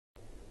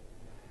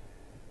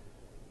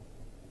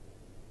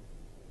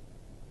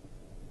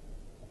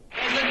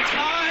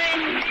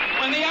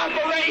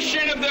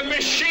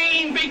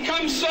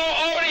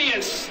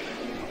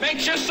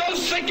makes you so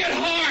sick at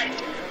heart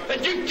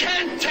that you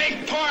can't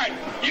take part.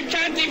 You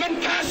can't even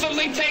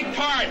passively take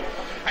part.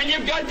 And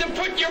you've got to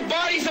put your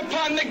bodies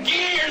upon the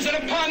gears and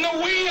upon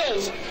the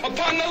wheels,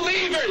 upon the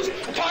levers,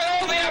 upon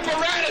all the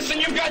apparatus,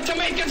 and you've got to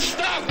make it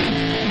stop.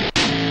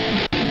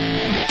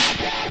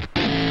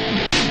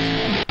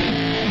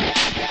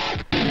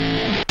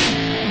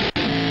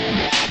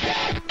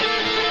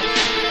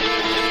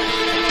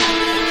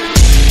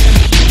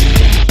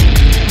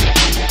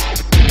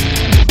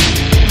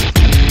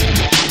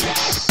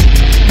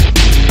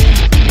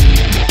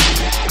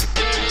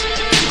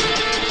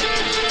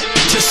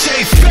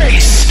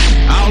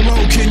 How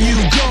low can you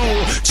go?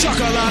 Chuck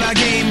a lot of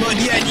game, but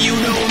yet you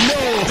don't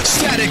know.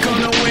 Static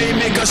on the way,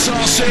 make us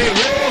all say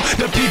whoa.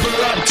 The people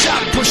up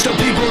top push the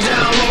people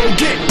down low.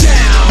 Get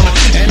down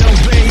and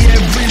obey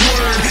every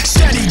word.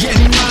 Steady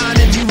getting mine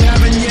if you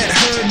haven't yet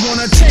heard.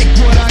 Wanna take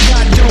what I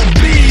got, don't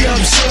be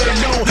absurd.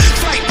 Don't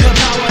fight the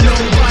power,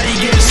 nobody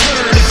gets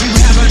hurt. If you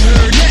haven't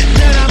heard yet,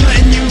 then I'm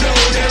letting you know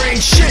there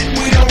ain't shit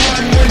we don't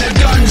run when the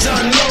guns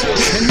unload.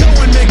 And no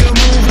one make a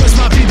move cause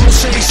my people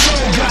say so.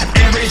 Got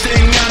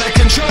everything out of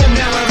control,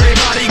 now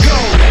everybody go.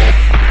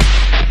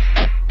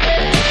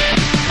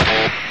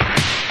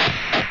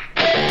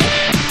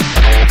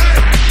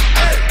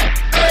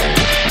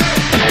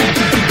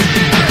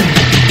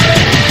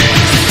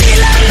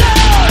 Feel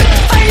alone,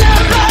 find a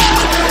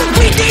road.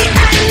 We the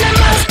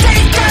animals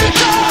take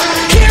control.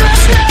 Hear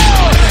us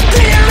now,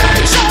 clear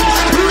and show.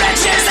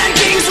 Wretches and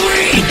kings,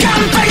 we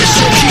come for you.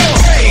 So keep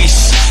pace,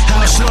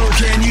 how slow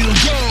can you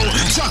go?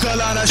 Talk a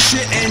lot of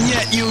shit and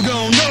yet you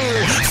don't know.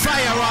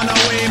 Fire on the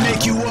way,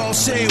 make you all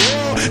say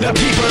whoa. The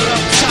people